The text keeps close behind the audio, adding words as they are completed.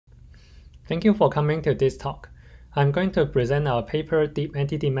Thank you for coming to this talk. I'm going to present our paper, Deep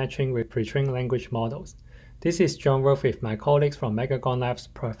Entity Matching with Pre-trained Language Models. This is joint work with my colleagues from Megagon Labs,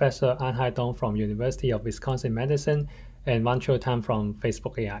 Professor Anhai Dong from University of Wisconsin-Madison, and Wan Chou Tan from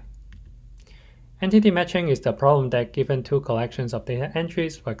Facebook AI. Entity matching is the problem that given two collections of data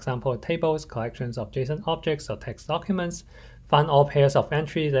entries, for example, tables, collections of JSON objects, or text documents, find all pairs of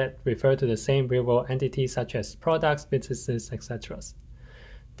entries that refer to the same real-world entity such as products, businesses, etc.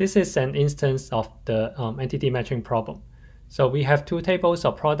 This is an instance of the entity matching problem. So we have two tables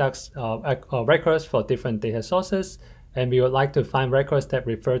of products records for different data sources, and we would like to find records that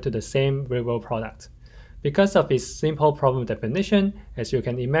refer to the same real-world product. Because of its simple problem definition, as you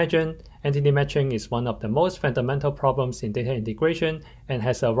can imagine, entity matching is one of the most fundamental problems in data integration and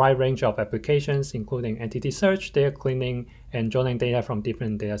has a wide range of applications, including entity search, data cleaning, and joining data from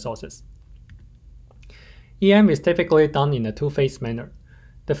different data sources. EM is typically done in a two-phase manner.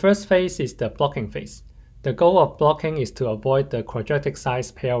 The first phase is the blocking phase. The goal of blocking is to avoid the quadratic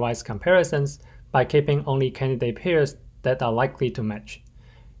size pairwise comparisons by keeping only candidate pairs that are likely to match.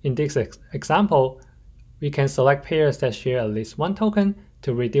 In this example, we can select pairs that share at least one token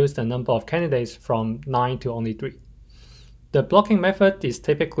to reduce the number of candidates from 9 to only 3. The blocking method is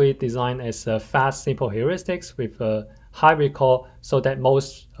typically designed as a fast, simple heuristics with a high recall so that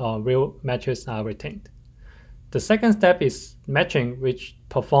most real matches are retained. The second step is matching, which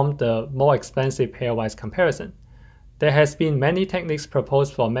performs the more expensive pairwise comparison. There has been many techniques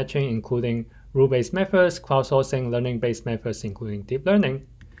proposed for matching, including rule-based methods, crowdsourcing, learning-based methods, including deep learning.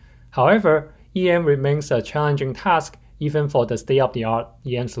 However, EM remains a challenging task even for the state-of-the-art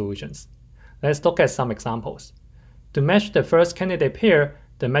EM solutions. Let's look at some examples. To match the first candidate pair,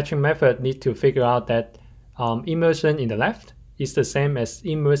 the matching method needs to figure out that immersion in the left is the same as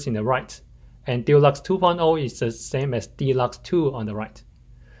immerse in the right, and DLUX 2.0 is the same as DLUX 2 on the right.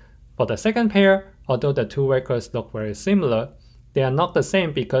 For the second pair, although the two records look very similar, they are not the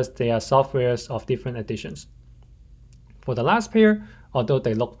same because they are softwares of different editions. For the last pair, although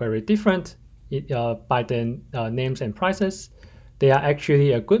they look very different by their names and prices, they are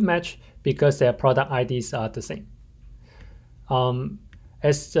actually a good match because their product IDs are the same.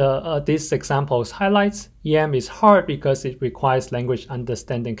 As these examples highlights, EM is hard because it requires language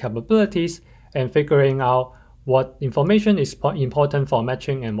understanding capabilities and figuring out what information is important for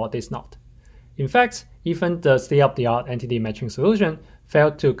matching and what is not. In fact, even the state-of-the-art entity matching solution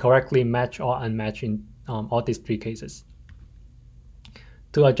failed to correctly match or unmatch in all these three cases.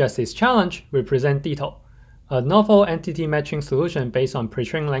 To address this challenge, we present Ditto, a novel entity matching solution based on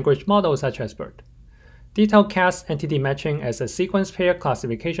pre-trained language models such as BERT. Ditto casts entity matching as a sequence pair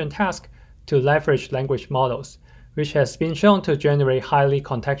classification task to leverage language models, which has been shown to generate highly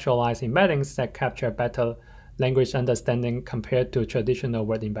contextualized embeddings that capture better language understanding compared to traditional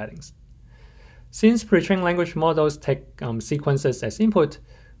word embeddings. Since pre-trained language models take sequences as input,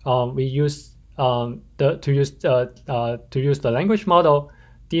 to use the language model,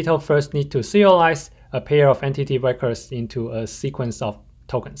 Ditto first needs to serialize a pair of entity records into a sequence of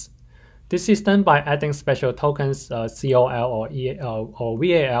tokens. This is done by adding special tokens, COL or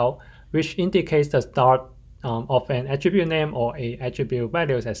VAL, which indicates the start of an attribute name or a attribute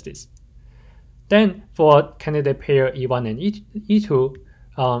values as this. Then for candidate pair E1 and E2,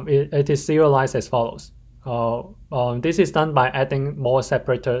 it is serialized as follows. This is done by adding more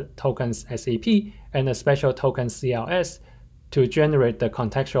separated tokens SAP and a special token CLS to generate the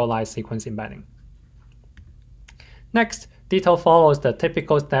contextualized sequence embedding. Next, Ditto follows the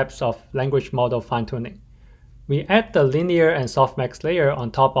typical steps of language model fine-tuning. We add the linear and softmax layer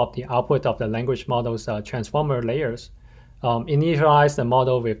on top of the output of the language model's transformer layers, initialize the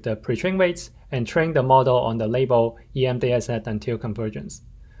model with the pre-trained weights, and train the model on the label EM dataset until convergence.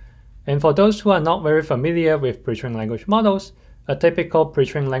 And for those who are not very familiar with pre-trained language models, a typical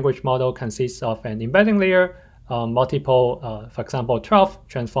pre-trained language model consists of an embedding layer, multiple, for example, 12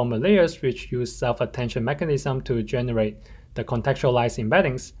 transformer layers which use self-attention mechanism to generate the contextualized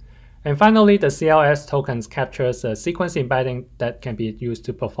embeddings. And finally, the CLS tokens captures a sequence embedding that can be used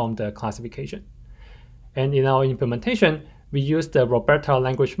to perform the classification. And in our implementation, we use the RoBERTa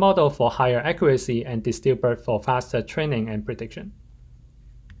language model for higher accuracy and DistilBERT for faster training and prediction.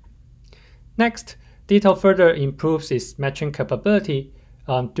 Next, Ditto further improves its matching capability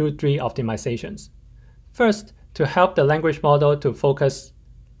through three optimizations. First, to help the language model to focus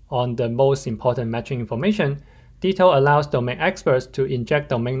on the most important matching information, Ditto allows domain experts to inject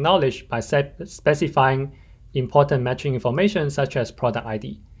domain knowledge by specifying important matching information such as product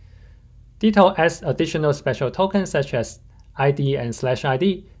ID. Ditto adds additional special tokens such as ID and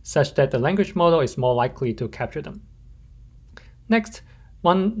 /ID such that the language model is more likely to capture them. Next,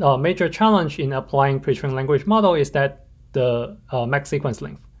 One major challenge in applying pre-trained language model is that the max sequence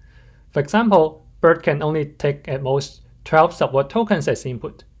length. For example, BERT can only take at most 12 subword tokens as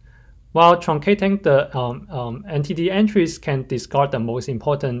input. While truncating the NTD entries can discard the most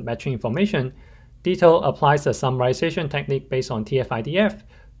important matching information, Ditto applies a summarization technique based on TF-IDF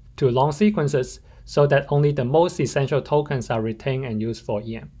to long sequences so that only the most essential tokens are retained and used for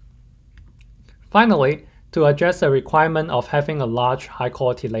EM. Finally, to address the requirement of having a large,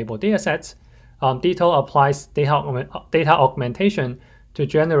 high-quality label datasets, Ditto applies data augmentation to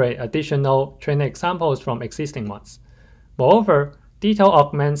generate additional training examples from existing ones. Moreover, Ditto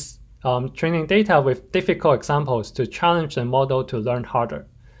augments training data with difficult examples to challenge the model to learn harder.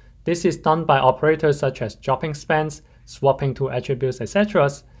 This is done by operators such as dropping spans, swapping to attributes, etc.,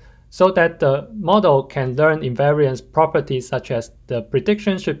 so that the model can learn invariance properties such as the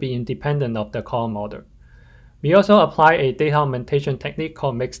prediction should be independent of the column order. We also apply a data augmentation technique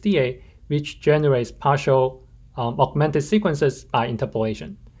called MixDA, which generates partial augmented sequences by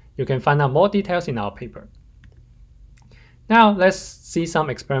interpolation. You can find out more details in our paper. Now let's see some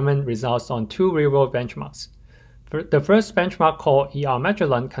experiment results on two real-world benchmarks. The first benchmark, called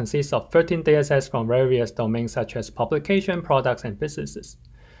Magellan, consists of 13 datasets from various domains such as publication, products, and businesses.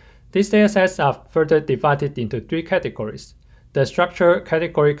 These datasets are further divided into three categories. The structure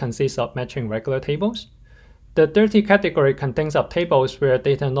category consists of matching regular tables. The dirty category contains of tables where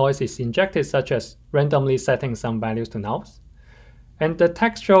data noise is injected, such as randomly setting some values to nulls. And the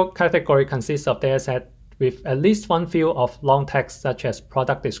textual category consists of datasets with at least one field of long text, such as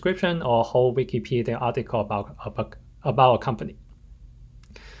product description or a whole Wikipedia article about a company.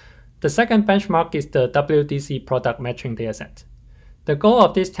 The second benchmark is the WDC product matching dataset. The goal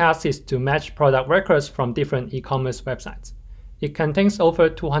of this task is to match product records from different e-commerce websites. It contains over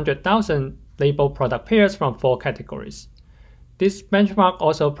 200,000 labeled product pairs from 4 categories. This benchmark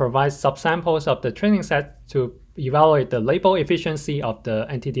also provides subsamples of the training set to evaluate the label efficiency of the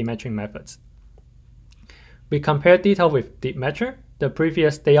NTD matching methods. We compare Ditto with DeepMatcher, the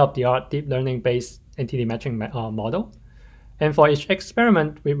previous state-of-the-art deep learning-based NTD matching model. And for each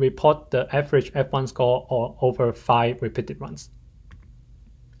experiment, we report the average F1 score over 5 repeated runs.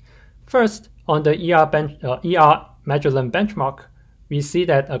 First, on the Magellan benchmark, we see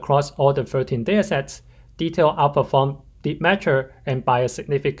that across all the 13 datasets, Ditto outperformed DeepMatcher and by a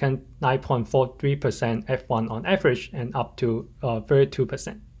significant 9.43% F1 on average and up to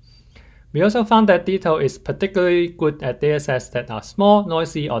 32%. We also found that Ditto is particularly good at datasets that are small,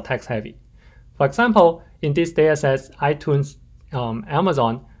 noisy, or text-heavy. For example, in these datasets, iTunes,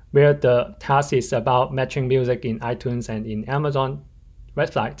 Amazon, where the task is about matching music in iTunes and in Amazon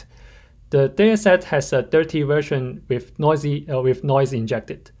website, the dataset has a dirty version with noise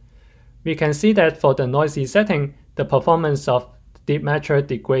injected. We can see that for the noisy setting, the performance of DeepMatcher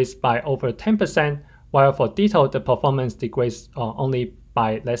degrades by over 10%, while for Ditto, the performance degrades only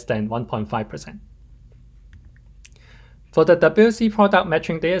by less than 1.5%. For the WC product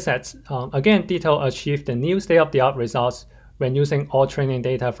matching datasets, again, Ditto achieved the new state-of-the-art results when using all training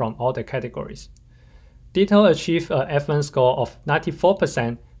data from all the categories. Ditto achieved a F1 score of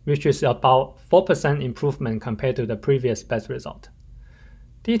 94%, which is about 4% improvement compared to the previous best result.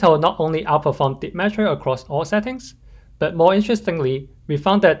 Ditto not only outperformed DeepMatcher across all settings, but more interestingly, we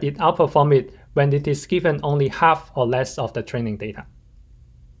found that it outperformed it when it is given only half or less of the training data.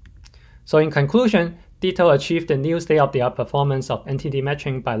 So in conclusion, Ditto achieved the new state-of-the-art performance of NTD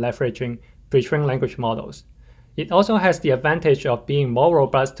matching by leveraging pre-trained language models. It also has the advantage of being more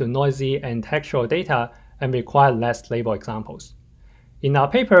robust to noisy and textual data and require less label examples. In our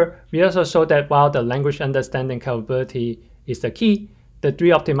paper, we also show that while the language understanding capability is the key, the 3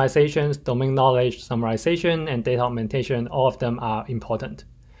 optimizations, domain knowledge, summarization, and data augmentation, all of them are important.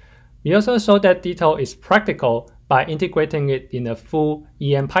 We also show that Ditto is practical by integrating it in a full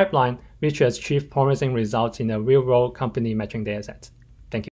EM pipeline, which has achieved promising results in a real-world company matching datasets.